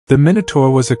The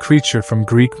Minotaur was a creature from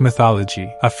Greek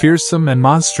mythology, a fearsome and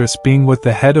monstrous being with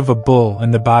the head of a bull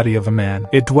and the body of a man.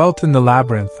 It dwelt in the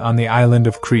Labyrinth on the island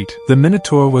of Crete. The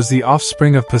Minotaur was the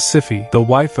offspring of Pasiphae, the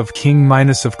wife of King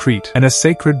Minos of Crete, and a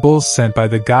sacred bull sent by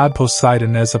the god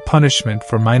Poseidon as a punishment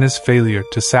for Minos' failure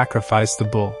to sacrifice the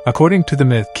bull. According to the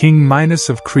myth, King Minos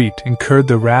of Crete incurred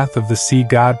the wrath of the sea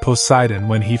god Poseidon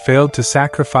when he failed to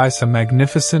sacrifice a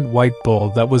magnificent white bull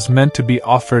that was meant to be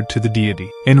offered to the deity.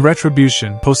 In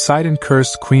retribution, Poseidon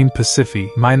cursed Queen Pasiphae,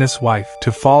 Minos' wife,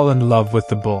 to fall in love with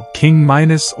the bull. King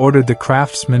Minos ordered the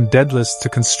craftsman Daedalus to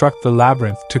construct the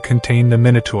labyrinth to contain the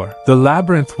Minotaur. The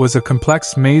labyrinth was a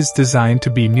complex maze designed to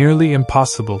be nearly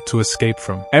impossible to escape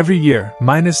from. Every year,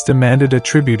 Minos demanded a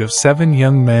tribute of 7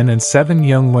 young men and 7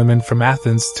 young women from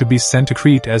Athens to be sent to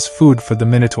Crete as food for the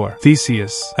Minotaur.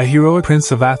 Theseus, a heroic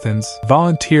prince of Athens,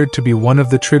 volunteered to be one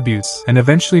of the tributes and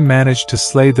eventually managed to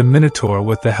slay the Minotaur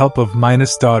with the help of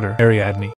Minos' daughter, Ariadne.